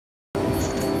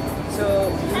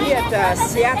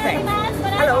Seattle.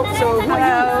 Hello. So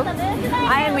Hello.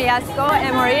 I am Yasuko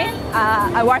Emory.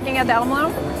 I'm working at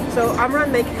Omron. So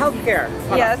Omron make healthcare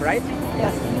products, Yes. right?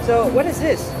 Yes. So what is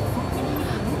this?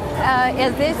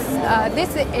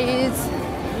 This is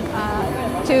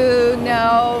to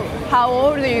know how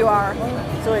old you are.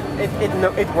 So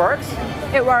it works?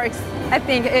 It works. I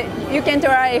think you can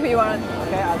try if you want.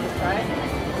 Okay, I'll just try it.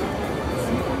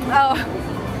 Oh,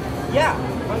 Yeah.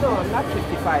 Oh no, I'm not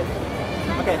 55.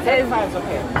 Okay, 35 is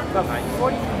okay. No,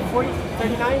 40,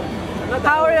 39? I'm not that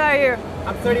how old are you?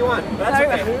 I'm 31, but that's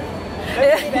okay.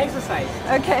 Let's need exercise.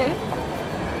 Okay.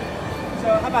 So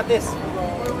how about this?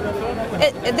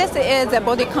 This is a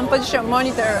body composition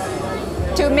monitor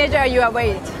to measure your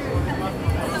weight.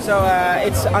 So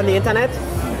it's on the internet?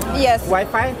 Yes.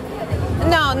 Wi-Fi?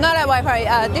 No, not a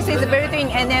Wi-Fi. This is built-in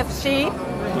NFC,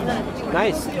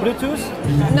 Nice. Bluetooth?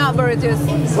 not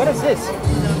Bluetooth. What is this?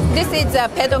 This is a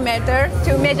pedometer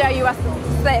to measure your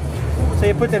step. So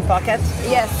you put in pockets?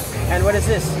 Yes. And what is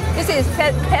this? This is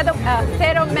pedometer.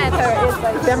 It's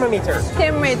like Thermometer.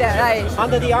 thermometer, right?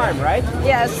 Under the arm, right?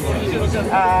 Yes.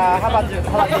 How about this?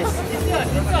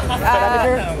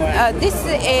 Pedometer? This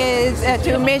is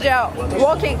to measure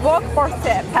walk per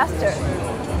step faster.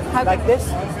 Like this?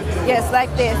 Yes,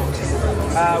 like this.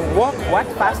 Walk what?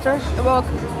 Faster? Walk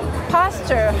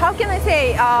faster. How can I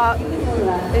say?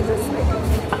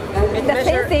 The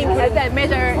same thing that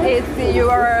measure is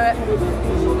your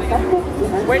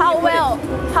how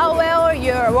well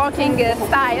your walking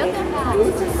style.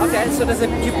 Okay, so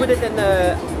you put it in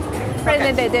the...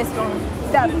 Present this one.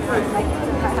 That.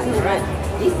 Right.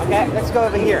 Okay, let's go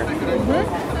over here.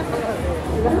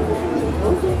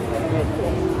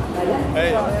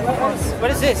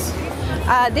 What is this?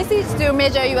 This is to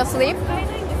measure your sleep.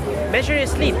 Measure your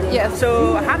sleep? Yes.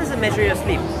 So how does it measure your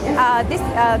sleep? This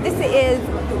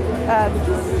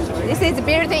is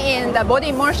built in the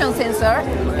body motion sensor,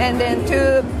 and then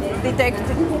to detect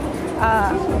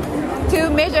to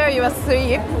measure your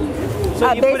sleep.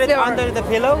 So you put it under the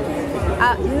pillow?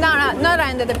 Not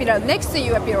under the pillow. Next to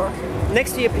your pillow.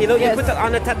 Next to your pillow? Yes. You put it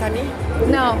on the tatami?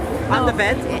 No. On the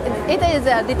bed? It is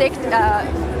detect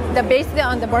the based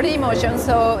on the body motion,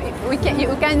 so you can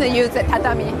use the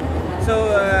tatami. So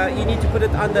you need to put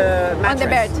it on the mattress? On the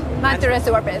bed, mattress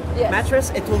or bed. Yes.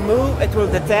 Mattress, it will move, it will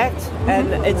detect,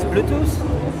 and it's Bluetooth?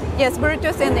 Yes,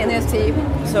 Bluetooth and NFC.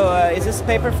 So is this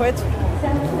paper foot?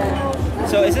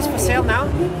 So is this for sale now?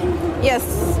 Yes,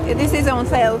 this is on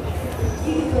sale.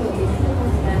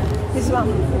 This one.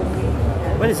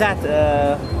 What is that?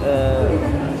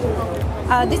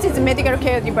 This is a medical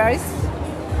care device.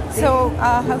 So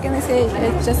how can I say?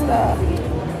 It's just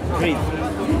breathe.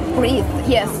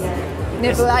 Yes.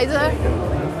 Nebulizer.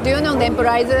 Do you know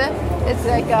nebulizer? It's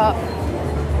like a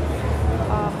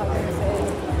how can I say?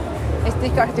 It's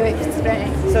difficult to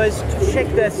explain. So it's to check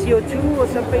the CO2 or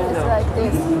something? It's No. like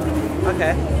this.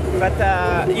 Okay. But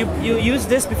you use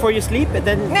this before you sleep and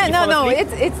then you fall No. asleep?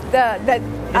 It's the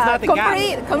not the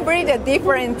complete a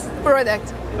different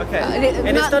product. Okay. And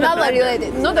it's not not a blender?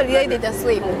 related. Not related to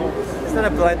sleep. It's not a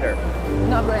blender.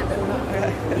 Not blender. No.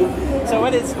 So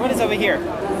what is over here?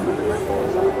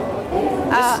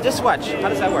 Just watch. How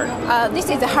does that work? This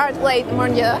is a heart rate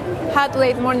monitor. Heart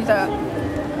rate monitor.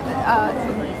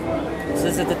 So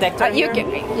is it a detector You here? can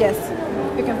yes.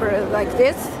 You can put it like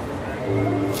this.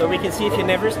 So we can see if you're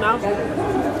nervous now?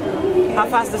 How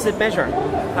fast does it measure?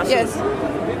 How soon? Yes.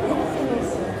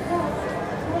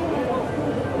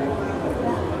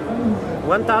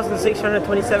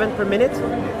 1,627 per minute?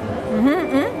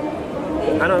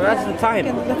 I know, that's the time.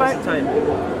 That's the time.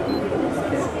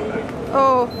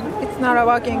 Oh, it's not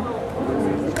working.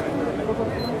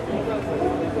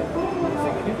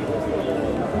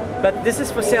 But this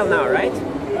is for sale now, right?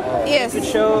 Yes. To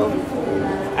show.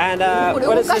 And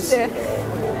what is this?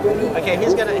 Okay,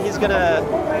 he's gonna He's click gonna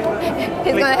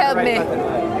on the help right me. button.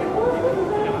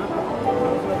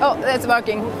 Oh, that's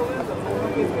working.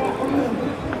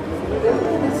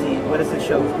 Let's see, what does it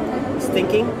show? It's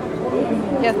thinking.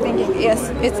 Yes, thinking. Yes,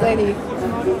 it's ready.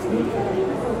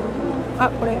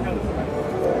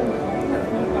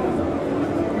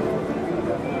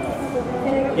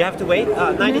 You have to wait.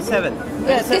 97.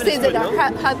 Yes, this 97 is good, the no?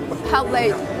 how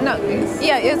late. No,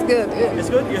 yeah, it's good. It's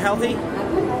good. You're healthy.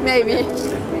 Maybe.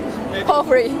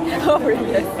 Hopefully. Yes.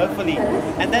 Hopefully.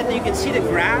 And then you can see the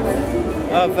graph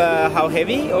of how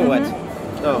heavy or what?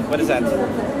 Oh, what is that?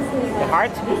 The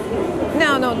heart?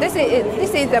 No. This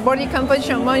is the body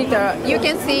composition monitor. You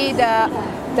can see the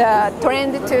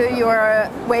trend to your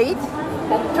weight.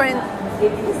 Trend.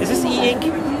 Is this e-ink?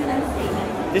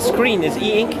 This screen is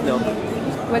e-ink? No.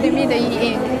 What do you mean the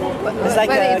e-ink? It's like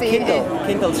what a is it?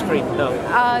 Kindle screen. No.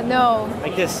 No.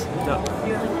 Like this. No.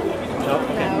 No.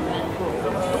 Okay. No.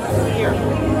 Here.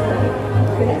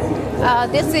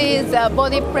 This is a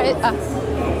blood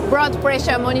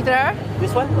pressure monitor.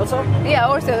 This one also. Yeah,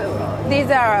 also these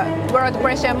are blood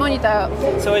pressure monitor.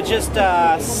 So it just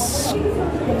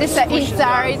This is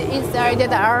inside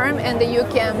the arm, and you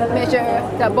can measure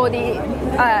the body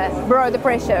blood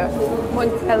pressure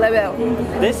level.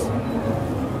 this.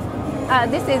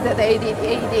 This is the AD.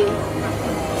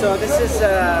 So this is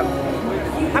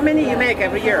how many you make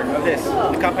every year of this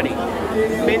company?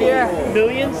 Many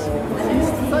millions.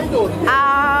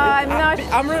 I'm not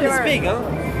Omron sure. is big, huh?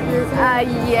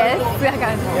 Yes.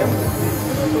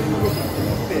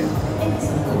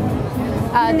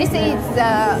 This is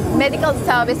the medical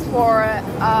service for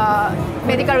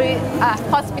medical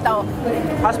hospital.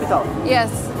 Hospital. Yes.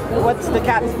 What's the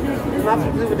cat?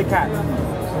 Nothing to do with the cat.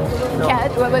 No.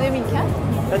 Cat? What do you mean cat?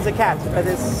 That's a cat, but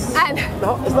it's And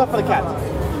no, it's not for the cat.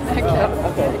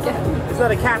 okay. Okay. It's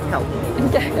not a cat help.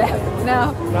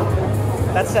 No. No.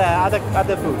 That's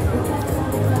other food.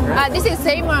 This is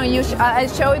same one I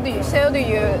showed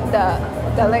you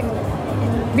the like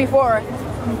before.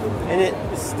 And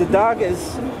the dog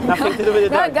is nothing to do with the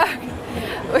No dog.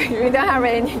 dog. We don't have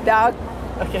any dog.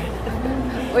 Okay.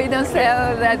 We don't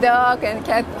sell the dog and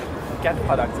cat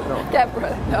Products, no. cat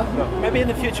product. No. No. Maybe in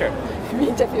the future.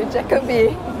 In the future could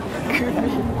be.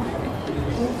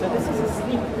 So this is a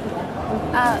sleep.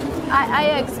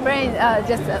 I explained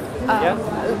just Yeah?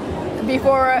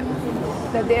 before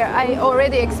that there. I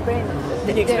already explained.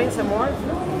 Can you explain some more?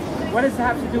 What does it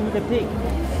have to do with the pig?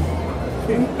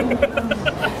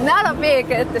 Not a pig,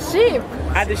 it's a sheep.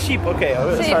 The sheep. Okay.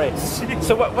 Oh, Sheep. sorry.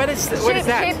 So what is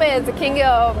that? Sheep is the king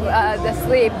of the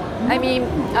sleep. I mean,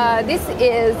 this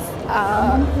is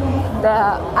the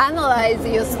analyze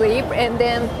your sleep and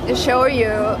then show you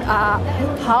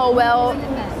how well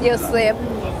you sleep.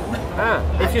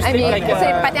 If you I sleep mean, like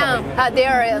sleep pattern.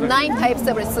 There are 9 types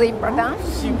of sleep pattern.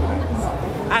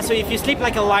 so if you sleep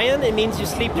like a lion, it means you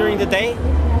sleep during the day.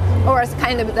 Or it's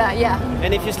kind of that, yeah.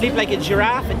 And if you sleep like a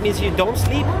giraffe, it means you don't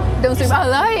sleep. Don't sleep. Oh,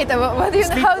 right. What do you?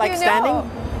 Sleep How like do you know?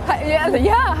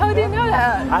 Yeah. How do you know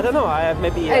that? I don't know. I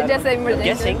maybe Just I'm emergency.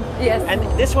 guessing. Yes. And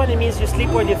this one, it means you sleep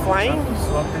when you're flying.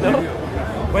 No.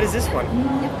 What is this one?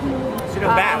 A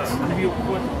bat.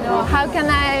 No, how can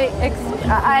I?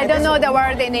 I don't know the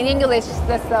word in English.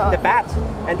 That's The bat.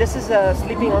 And this is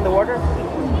sleeping on the water.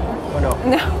 Or no?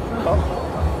 No. Oh.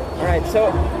 All right.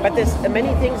 So, but there's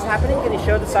many things happening. Can you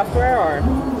show the software, or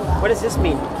what does this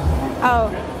mean? Oh.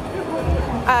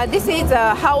 This is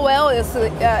how well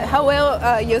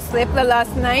you slept the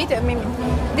last night. I mean,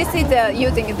 this is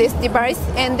using this device,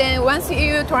 and then once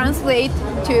you translate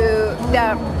to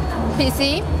the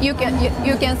PC, you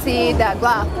can see the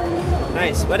graph.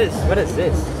 Nice. What is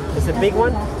this? It's a big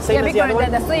one. Same as the other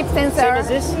one. The sleep sensor. Same as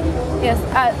this. Yes.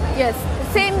 Yes.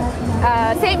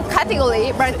 Same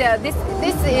category, but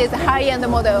this is high-end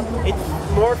model. It's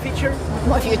more feature.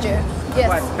 More future. Yes.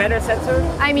 What? Better sensor.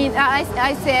 I mean, I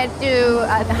said to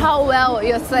how well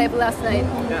you slept last night.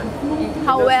 Yeah.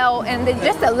 How well, and then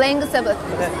just the length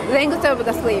of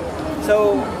the sleep.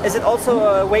 So is it also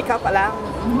a wake up alarm?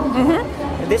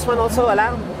 Mm-hmm. This one also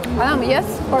alarm? Yes,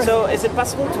 of course. So is it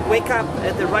possible to wake up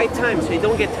at the right time so you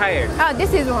don't get tired?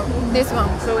 This is one. This one.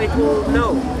 So it will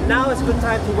know. Now is good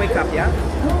time to wake up, yeah?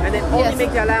 And then only Yes.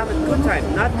 make the alarm at good time,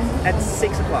 not at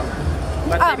 6 o'clock.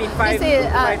 But maybe this is,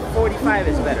 5:45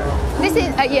 is better. This is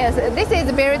yes. This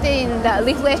is built in the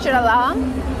refresher alarm,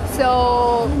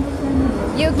 so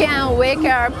you can wake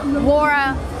up more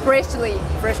freshly.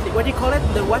 Freshly. What do you call it?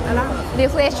 The what alarm?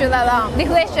 Refresher alarm.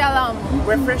 Refresher alarm.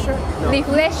 Refresher? No.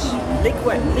 Refresh.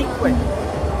 Liquid.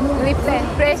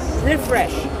 Refresh.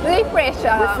 Refresh. Refresh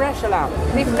alarm. Refresh alarm.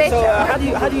 Refresh So alarm.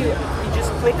 how do you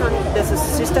just click on there's a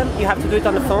system? You have to do it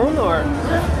on the phone, or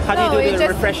how do No, you you do the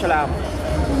just- refresh alarm?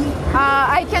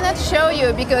 I cannot show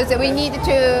you because we need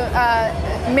to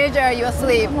measure your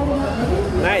sleep.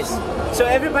 Nice. So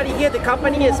everybody here, the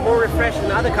company is more refreshed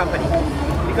than other company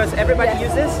because everybody Yes.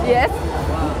 uses Yes,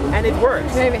 and it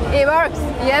works. maybe it works.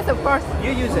 Yes, of course.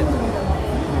 You use it.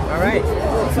 All right.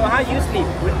 So how you sleep?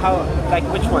 How like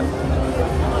which one?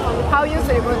 How you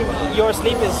sleep? What do you mean? Your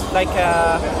sleep is like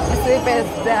Sleep is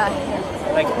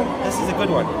like this is a good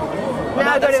one. Well,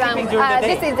 no no, that's good sleeping one. during the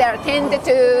day. This is tend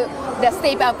to the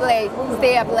stay up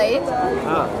late.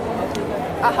 Ah,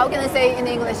 How can I say in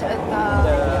English? the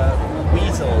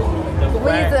weasel. The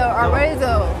Weasel or no.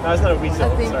 weasel. No, it's not a weasel.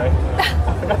 I think- Sorry.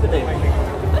 I forgot the name.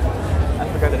 I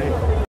forgot the name.